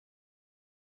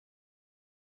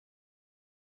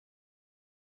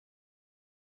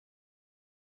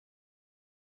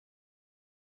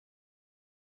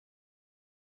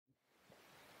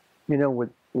You know,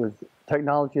 with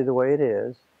technology the way it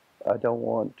is, I don't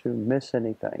want to miss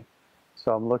anything.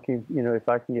 So I'm looking, if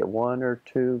I can get one or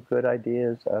two good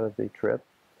ideas out of the trip,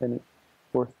 then it's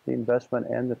worth the investment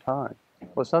and the time.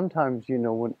 Well, sometimes,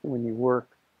 when you work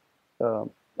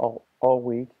all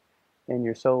week and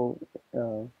you're so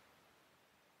uh,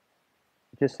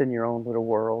 just in your own little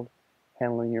world,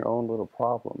 handling your own little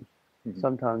problems,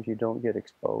 sometimes you don't get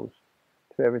exposed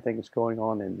to everything that's going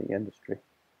on in the industry.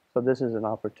 So this is an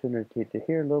opportunity to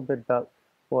hear a little bit about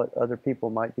what other people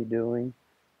might be doing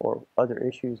or other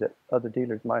issues that other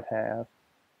dealers might have,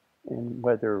 and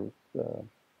whether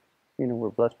we're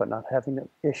blessed by not having the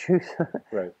issues,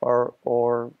 Right.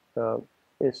 or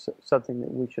it's something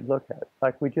that we should look at.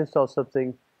 Like we just saw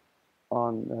something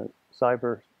on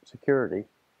cyber security,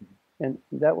 and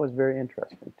that was very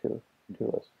interesting to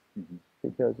us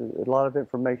because a lot of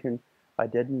information I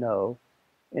didn't know,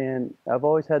 and I've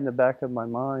always had in the back of my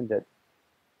mind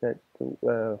that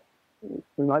uh,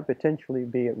 we might potentially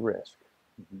be at risk,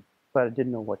 but I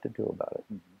didn't know what to do about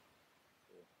it.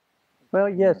 Well,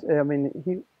 yes, I mean,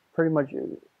 he pretty much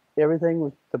everything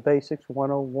was the basics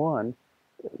 101,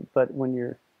 but when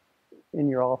you're in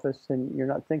your office and you're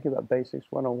not thinking about basics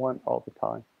 101 all the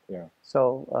time. Yeah.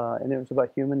 So, and it was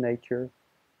about human nature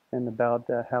and about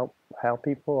how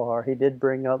people are. He did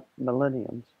bring up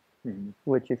millenniums,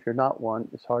 which if you're not one,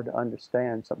 it's hard to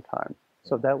understand sometimes.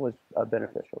 So that was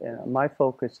beneficial. And my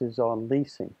focus is on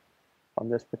leasing on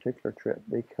this particular trip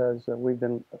because we've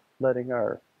been letting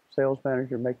our sales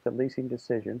manager make the leasing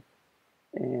decision,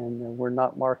 and we're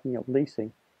not marking up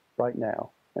leasing right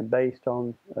now. And based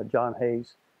on John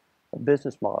Hayes'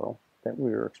 business model that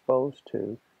we were exposed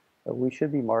to, we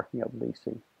should be marking up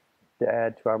leasing to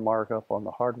add to our markup on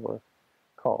the hardware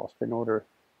cost in order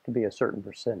to be a certain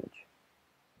percentage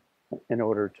in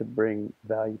order to bring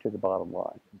value to the bottom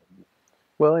line.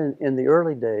 Well, in the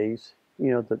early days,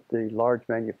 the large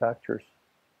manufacturers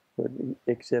would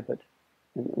exhibit,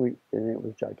 and it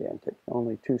was gigantic.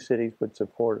 Only two cities would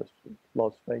support us,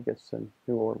 Las Vegas and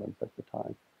New Orleans at the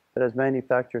time. But as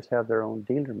manufacturers have their own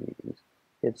dealer meetings,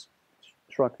 it's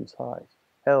shrunk in size.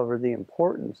 However, the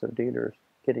importance of dealers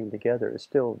getting together is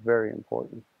still very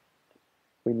important.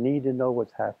 We need to know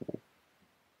what's happening,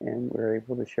 and we're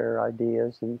able to share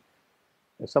ideas, and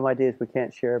some ideas we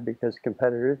can't share because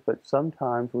competitors, but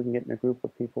sometimes we can get in a group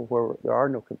of people where there are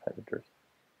no competitors,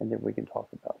 and then we can talk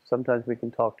about it. Sometimes we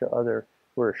can talk to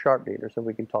we're a sharp dealer, so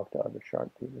we can talk to other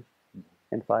sharp dealers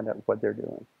and find out what they're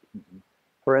doing.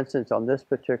 For instance, on this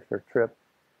particular trip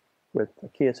with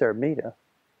Kia Ceramita,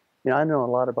 I know a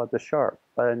lot about the Sharp,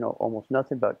 but I know almost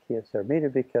nothing about Kia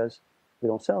Ceramita because we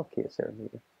don't sell Kia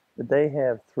Ceramita. But they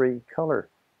have three color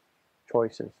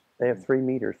choices. They have 3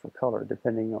 meters for color,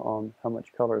 depending on how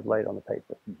much color is laid on the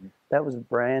paper. That was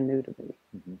brand new to me.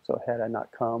 So had I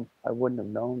not come, I wouldn't have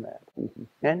known that.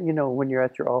 And when you're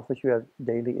at your office, you have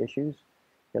daily issues.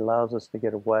 It allows us to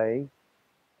get away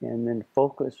and then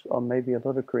focus on maybe a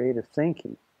little creative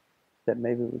thinking that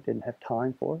maybe we didn't have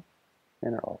time for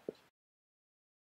in our office.